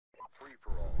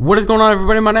What is going on,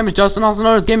 everybody? My name is Justin, also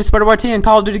known as Gaming Spider YT, and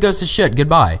Call of Duty goes to shit.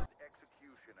 Goodbye.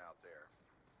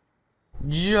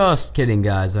 Just kidding,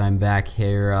 guys. I'm back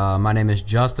here. My name is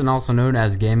Justin, also known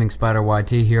as Gaming Spider YT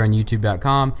here on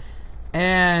YouTube.com,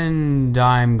 and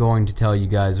I'm going to tell you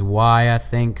guys what I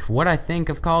think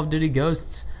of Call of Duty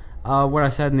Ghosts. What I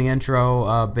said in the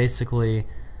intro, basically,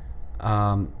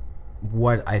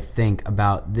 what I think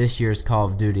about this year's Call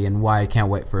of Duty and why I can't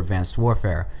wait for Advanced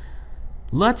Warfare.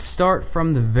 Let's start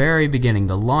from the very beginning,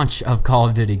 the launch of Call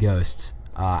of Duty Ghosts.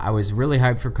 I was really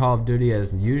hyped for Call of Duty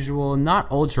as usual, not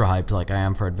ultra hyped like I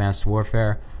am for Advanced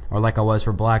Warfare, or like I was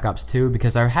for Black Ops 2,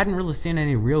 because I hadn't really seen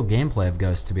any real gameplay of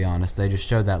Ghosts, to be honest. They just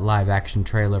showed that live action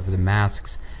trailer for the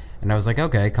masks, and I was like,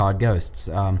 okay, COD Ghosts.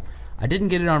 I didn't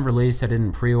get it on release, I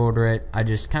didn't pre-order it, I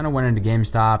just kind of went into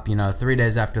GameStop, 3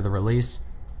 days after the release,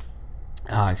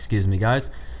 excuse me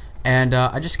guys, and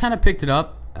I just kind of picked it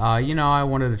up. I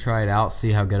wanted to try it out,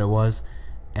 see how good it was,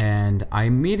 and I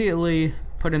immediately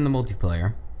put in the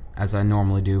multiplayer, as I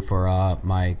normally do for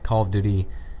my Call of Duty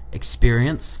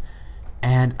experience,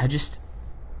 and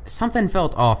something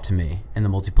felt off to me in the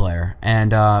multiplayer,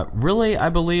 and really I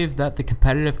believe that the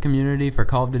competitive community for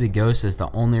Call of Duty Ghosts is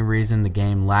the only reason the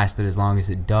game lasted as long as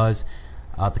it does.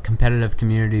 The competitive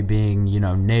community being,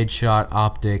 Nade Shot,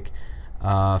 Optic,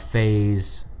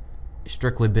 FaZe,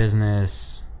 Strictly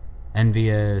Business,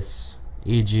 Envious,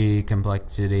 EG,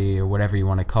 Complexity, or whatever you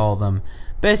want to call them.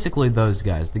 Basically those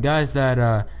guys. The guys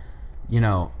that,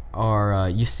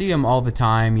 you see them all the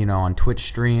time, on Twitch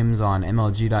streams, on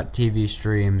MLG.TV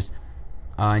streams,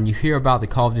 and you hear about the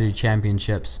Call of Duty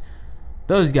Championships.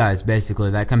 Those guys, basically,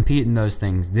 that compete in those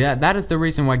things. That is the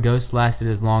reason why Ghost lasted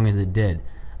as long as it did.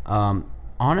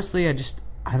 Honestly,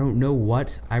 I don't know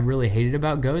what I really hated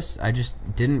about Ghosts. I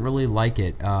just didn't really like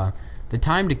it. The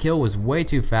time to kill was way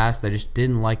too fast. I just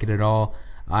didn't like it at all.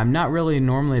 I'm not really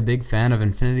normally a big fan of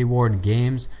Infinity Ward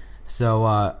games, so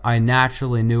I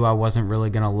naturally knew I wasn't really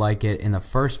going to like it in the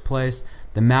first place.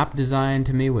 The map design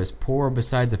to me was poor,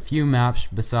 besides a few maps,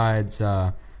 besides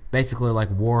basically like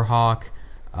Warhawk,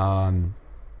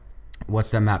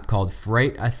 what's that map called?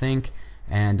 Freight, I think,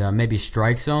 and maybe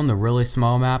Strike Zone, the really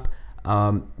small map.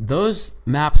 Those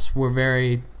maps were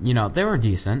very, they were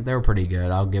decent. They were pretty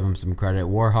good. I'll give them some credit.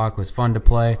 Warhawk was fun to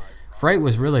play. Freight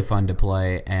was really fun to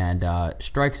play, and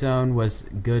Strike Zone was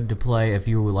good to play if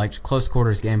you liked close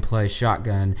quarters gameplay,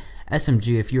 shotgun,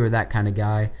 SMG if you were that kind of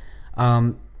guy.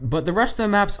 But the rest of the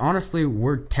maps, honestly,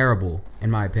 were terrible, in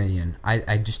my opinion.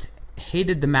 I just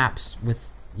hated the maps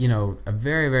with, a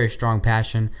very, very strong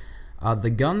passion.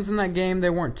 The guns in that game, they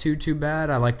weren't too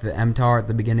bad. I liked the MTAR at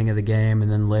the beginning of the game,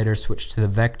 and then later switched to the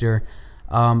Vector.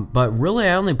 But really,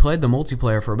 I only played the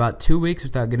multiplayer for about 2 weeks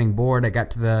without getting bored. I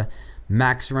got to the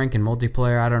max rank in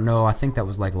multiplayer. I don't know. I think that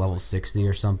was like level 60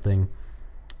 or something.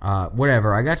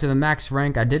 Whatever. I got to the max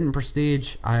rank. I didn't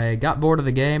prestige. I got bored of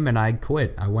the game, and I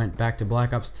quit. I went back to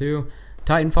Black Ops 2.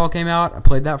 Titanfall came out. I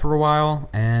played that for a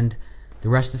while, and the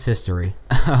rest is history.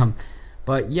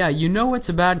 But yeah, it's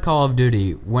a bad Call of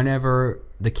Duty whenever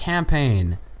the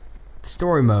campaign, the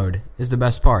story mode, is the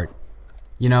best part.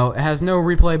 It has no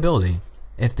replayability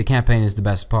if the campaign is the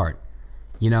best part.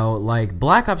 Like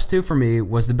Black Ops 2 for me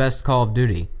was the best Call of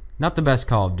Duty. Not the best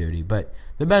Call of Duty, but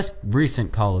the best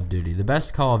recent Call of Duty. The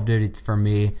best Call of Duty for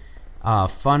me,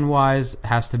 fun-wise,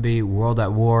 has to be World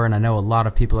at War, and I know a lot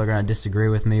of people are going to disagree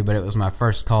with me, but it was my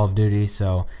first Call of Duty,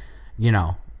 so,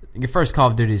 your first Call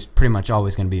of Duty is pretty much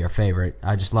always going to be your favorite.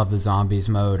 I just love the zombies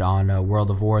mode on World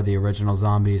of War, the original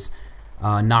zombies.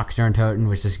 Nocturne Toten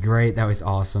was just great. That was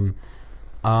awesome.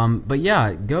 But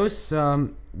yeah, Ghosts,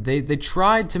 they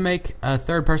tried to make a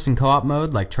third-person co-op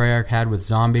mode like Treyarch had with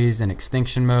zombies and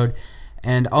Extinction mode,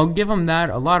 and I'll give them that.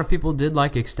 A lot of people did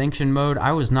like Extinction mode.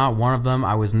 I was not one of them.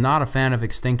 I was not a fan of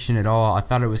Extinction at all. I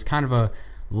thought it was kind of a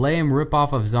lame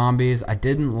ripoff of zombies. I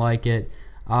didn't like it.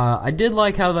 I did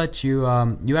like how that you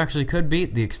actually could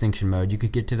beat the Extinction mode. You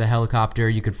could get to the helicopter,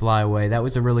 you could fly away. That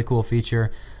was a really cool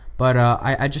feature. But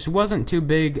I just wasn't too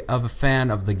big of a fan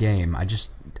of the game.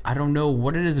 I don't know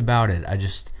what it is about it.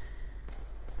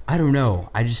 I don't know.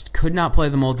 I just could not play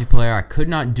the multiplayer. I could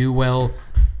not do well.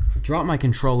 Drop my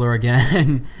controller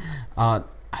again. I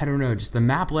don't know. Just the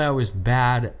map layout was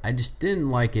bad. I just didn't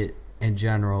like it in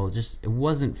general. It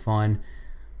wasn't fun.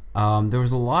 There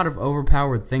was a lot of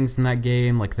overpowered things in that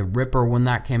game, like the Ripper when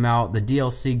that came out, the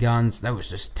DLC guns, that was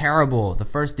just terrible. The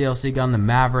first DLC gun, the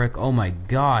Maverick, oh my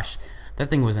gosh, that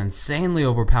thing was insanely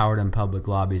overpowered in public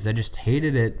lobbies. I just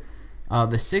hated it.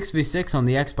 The 6v6 on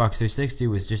the Xbox 360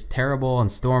 was just terrible, and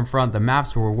Stormfront, the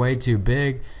maps were way too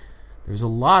big. There was a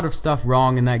lot of stuff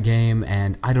wrong in that game,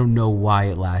 and I don't know why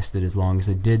it lasted as long as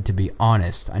it did, to be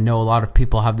honest. I know a lot of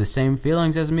people have the same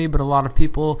feelings as me, but a lot of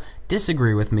people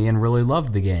disagree with me and really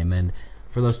loved the game. And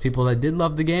for those people that did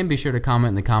love the game, be sure to comment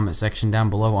in the comment section down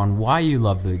below on why you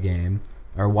loved the game,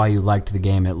 or why you liked the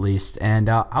game at least, and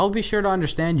I'll be sure to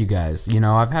understand you guys. You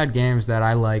know, I've had games that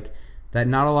I like that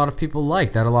not a lot of people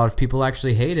like, that a lot of people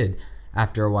actually hated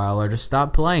after a while, or just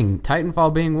stopped playing.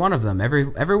 Titanfall being one of them.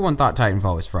 Everyone thought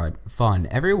Titanfall was fun.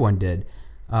 Everyone did.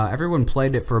 Everyone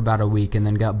played it for about a week and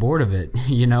then got bored of it.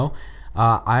 You know,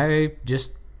 I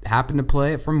just happened to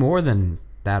play it for more than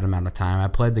that amount of time. I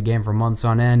played the game for months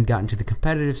on end, got into the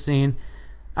competitive scene.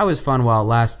 That was fun while it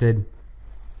lasted.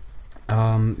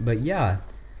 But yeah,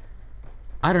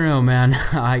 I don't know, man.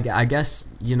 I guess,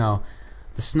 you know,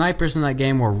 the snipers in that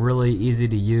game were really easy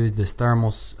to use. This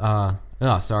thermal,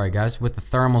 sorry guys, with the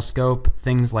thermal scope,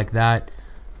 things like that.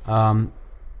 I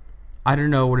don't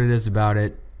know what it is about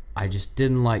it. I just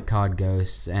didn't like COD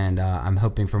Ghosts, and I'm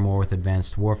hoping for more with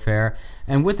Advanced Warfare.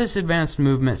 And with this advanced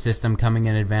movement system coming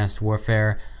in Advanced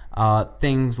Warfare,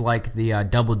 things like the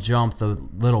double jump, the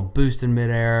little boost in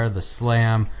midair, the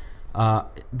slam,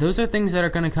 those are things that are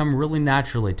going to come really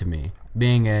naturally to me.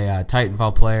 Being a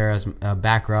Titanfall player as a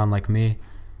background like me,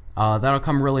 that'll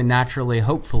come really naturally,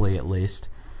 hopefully at least.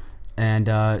 And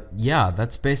yeah,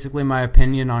 that's basically my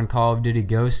opinion on Call of Duty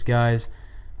Ghosts, guys.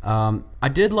 I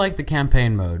did like the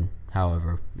campaign mode,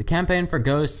 however. The campaign for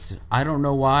Ghosts, I don't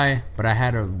know why, but I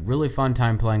had a really fun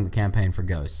time playing the campaign for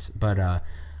Ghosts. But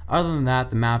other than that,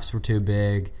 the maps were too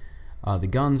big, the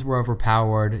guns were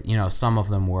overpowered, you know, some of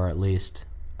them were at least.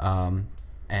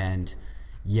 And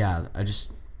yeah,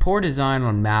 poor design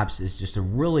on maps is just a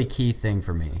really key thing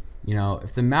for me. You know,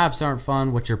 if the maps aren't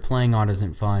fun, what you're playing on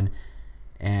isn't fun,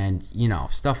 and you know,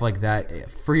 stuff like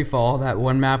that. Free Fall, that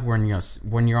one map when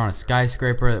you're on a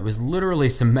skyscraper, it was literally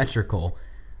symmetrical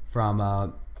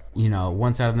from you know,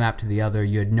 one side of the map to the other.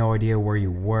 You had no idea where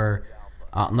you were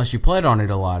unless you played on it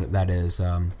a lot, that is.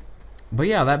 But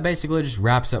yeah, that basically just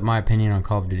wraps up my opinion on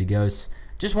Call of Duty Ghosts.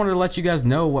 Just wanted to let you guys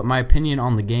know what my opinion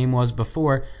on the game was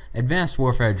before Advanced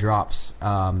Warfare drops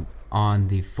on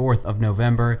the 4th of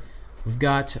November. We've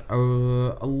got a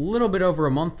little bit over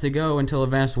a month to go until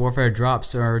Advanced Warfare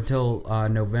drops, or until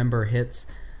November hits.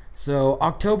 So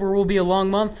October will be a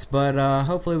long month, but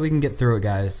hopefully we can get through it,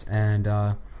 guys. And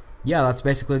yeah, that's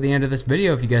basically the end of this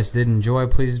video. If you guys did enjoy,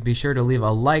 please be sure to leave a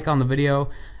like on the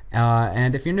video.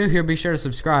 And if you're new here, be sure to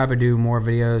subscribe. I do more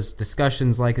videos,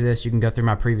 discussions like this. You can go through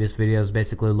my previous videos,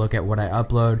 basically look at what I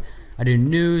upload. I do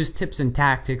news, tips, and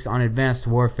tactics on Advanced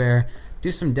Warfare, do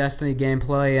some Destiny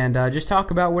gameplay, and just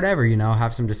talk about whatever, you know,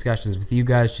 have some discussions with you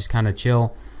guys, just kind of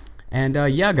chill. And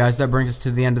yeah, guys, that brings us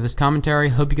to the end of this commentary.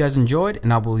 Hope you guys enjoyed,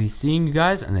 and I will be seeing you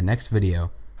guys in the next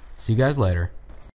video. See you guys later.